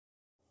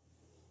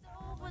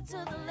To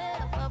the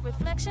left, a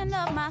reflection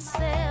of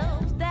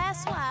myself.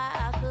 That's why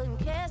I couldn't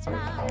catch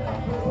my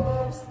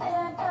breath.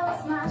 There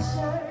goes my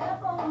shirt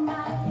up on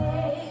my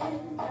head.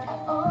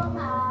 Oh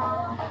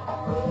my.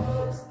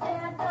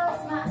 There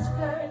goes my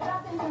skirt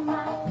dropping to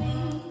my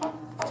feet.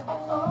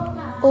 Oh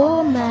my.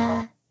 Oh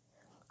my.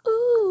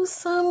 Ooh,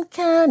 some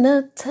kind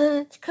of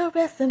touch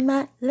caressing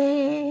my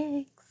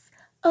legs.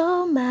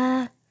 Oh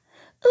my.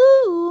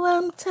 Ooh,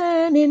 I'm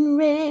turning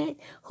red.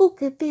 Who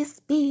could this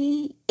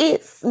be?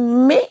 It's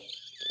me,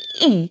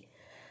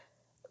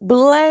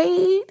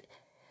 Blade.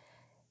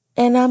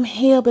 And I'm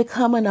here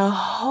becoming a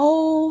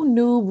whole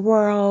new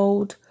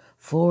world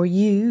for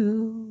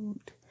you.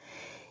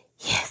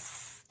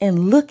 Yes.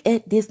 And look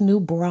at this new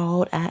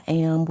broad I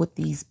am with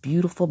these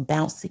beautiful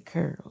bouncy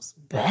curls.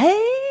 Baby.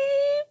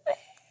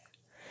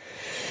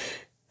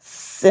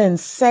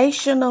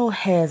 Sensational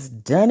has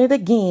done it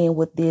again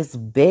with this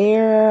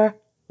bare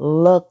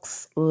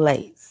LUX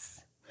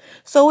lace.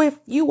 So if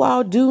you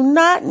all do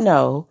not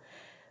know,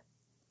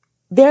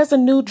 there's a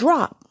new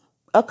drop,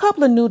 a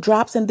couple of new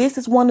drops, and this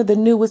is one of the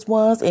newest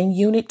ones in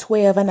Unit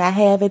 12, and I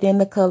have it in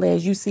the color,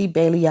 as you see,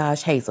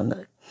 Balayage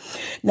Hazelnut.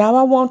 Now,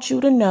 I want you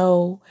to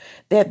know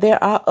that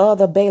there are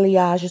other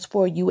balayages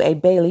for you, a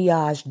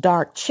balayage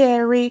dark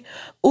cherry.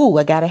 Ooh,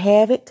 I gotta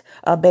have it.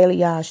 A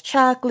balayage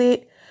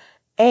chocolate.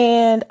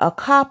 And a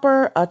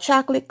copper, a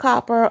chocolate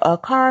copper, a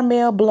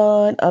caramel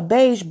blonde, a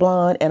beige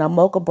blonde, and a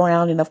mocha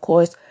brown, and of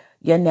course,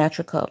 your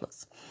natural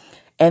colors.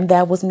 And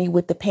that was me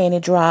with the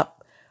panty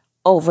drop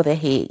over the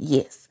head,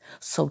 yes.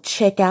 So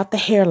check out the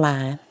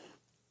hairline.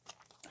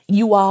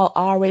 You all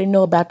already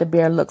know about the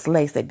Bare Lux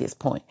lace at this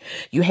point.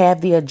 You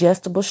have the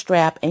adjustable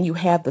strap, and you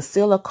have the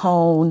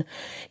silicone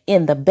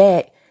in the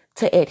back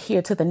to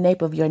adhere to the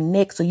nape of your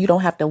neck, so you don't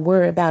have to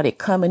worry about it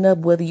coming up,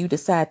 whether you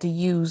decide to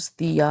use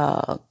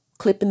the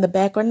clip in the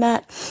back or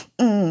not.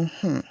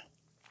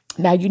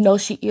 Now, you know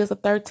she is a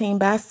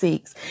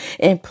 13x6,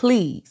 and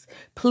please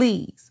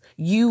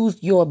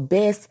use your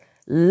best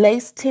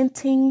lace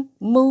tinting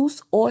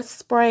mousse or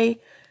spray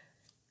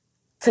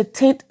to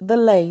tint the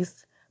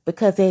lace,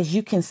 because as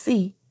you can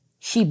see,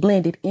 she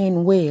blended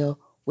in well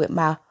with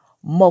my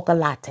mocha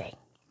latte.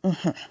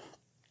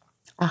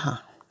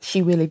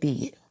 She really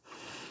did.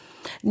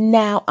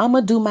 Now I'm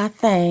gonna do my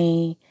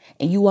thing,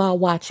 and you all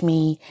watch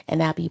me,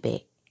 and I'll be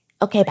back.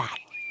 Okay, bye.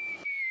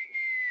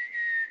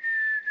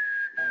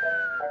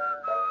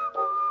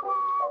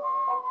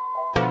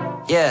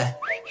 Yeah.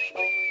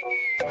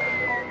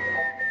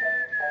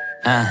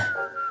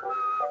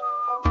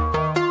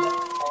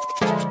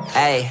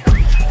 Hey,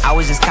 I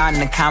was just counting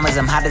the commas.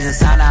 I'm hot as a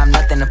sauna, I'm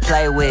nothing to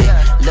play with.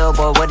 Little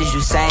boy, what is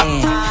you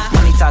saying?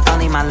 Money talk,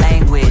 only my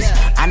language.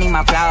 I need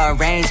my flower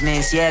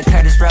arrangements. Yeah,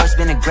 Curtis Rose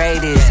been the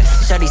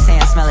greatest. Shorty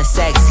saying smelling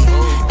sexy.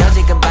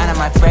 Dolce Gabbana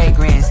my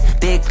fragrance.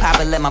 Big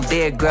Papa let my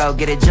beard grow.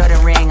 Get a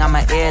Jordan ring on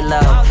my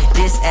earlobe.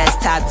 This S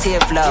top tier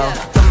flow.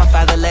 From my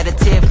father let a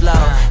tear flow.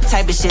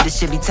 Type of shit that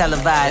should be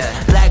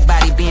televised. Black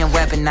body being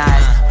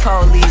weaponized.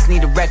 Police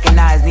need to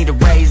recognize, need to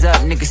raise up,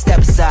 nigga step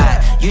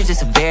aside. You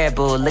just a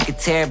variable, looking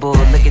terrible,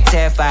 looking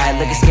terrified,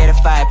 looking scared of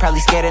fight,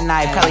 probably scared of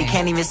night, probably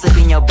can't even sleep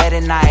in your bed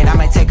at night. I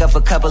might take up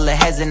a couple of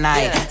heads a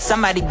night.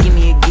 Somebody give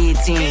me a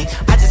guillotine,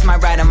 I just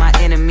might ride on my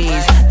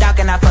enemies. Dog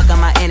and I fuck on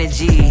my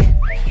energy.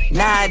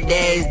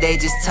 Nowadays they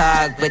just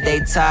talk, but they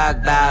talk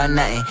about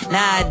nothing.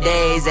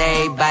 Nowadays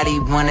everybody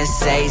wanna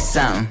say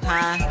something.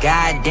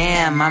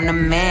 Goddamn, I'm the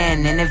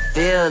man and it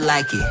feel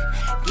like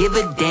it. Give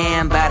a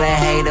damn about a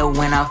hater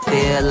when I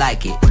feel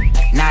like it.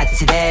 Not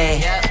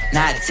today,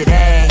 not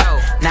today,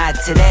 not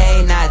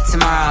today, not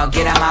tomorrow.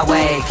 Get out my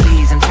way,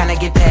 please, I'm tryna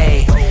get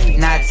paid.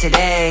 Not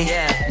today,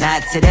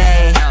 not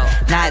today,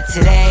 not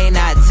today,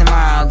 not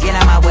tomorrow. Get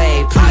out my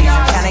way, please,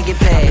 I'm tryna get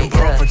paid. I've been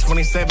broke for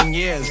 27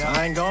 years,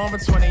 I ain't going for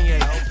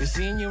 28. Been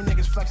seeing you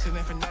niggas flexing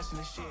and finessing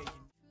and shit.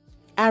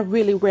 I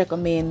really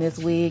recommend this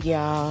wig,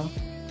 y'all.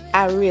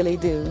 I really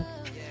do.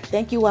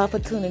 Thank you all for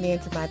tuning in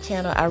to my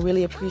channel. I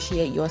really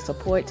appreciate your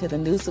support, to the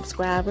new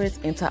subscribers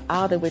and to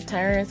all the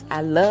returns.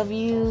 I love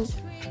you.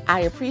 I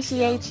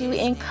appreciate you,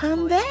 and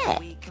come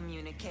back.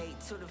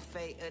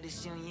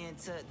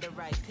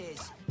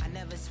 I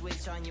never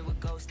switch on you, a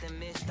ghost and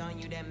missed on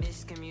you. That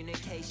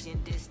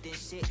miscommunication, distant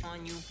shit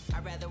on you.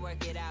 I'd rather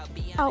work it out,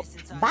 be honest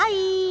and talk.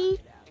 Bye.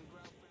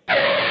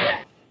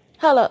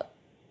 Hold up.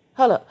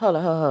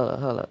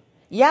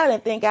 Y'all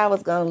didn't think I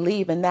was going to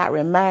leave and not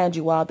remind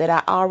you all that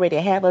I already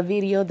have a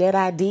video that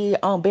I did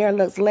on Bare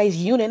Lux Lace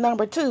Unit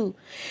number 2.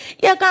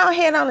 Yeah, go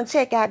ahead on and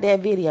check out that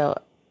video.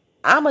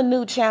 I'm a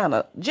new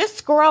channel. Just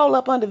scroll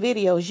up under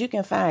videos. You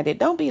can find it.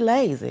 Don't be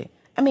lazy.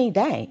 I mean,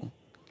 dang.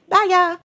 Bye, y'all.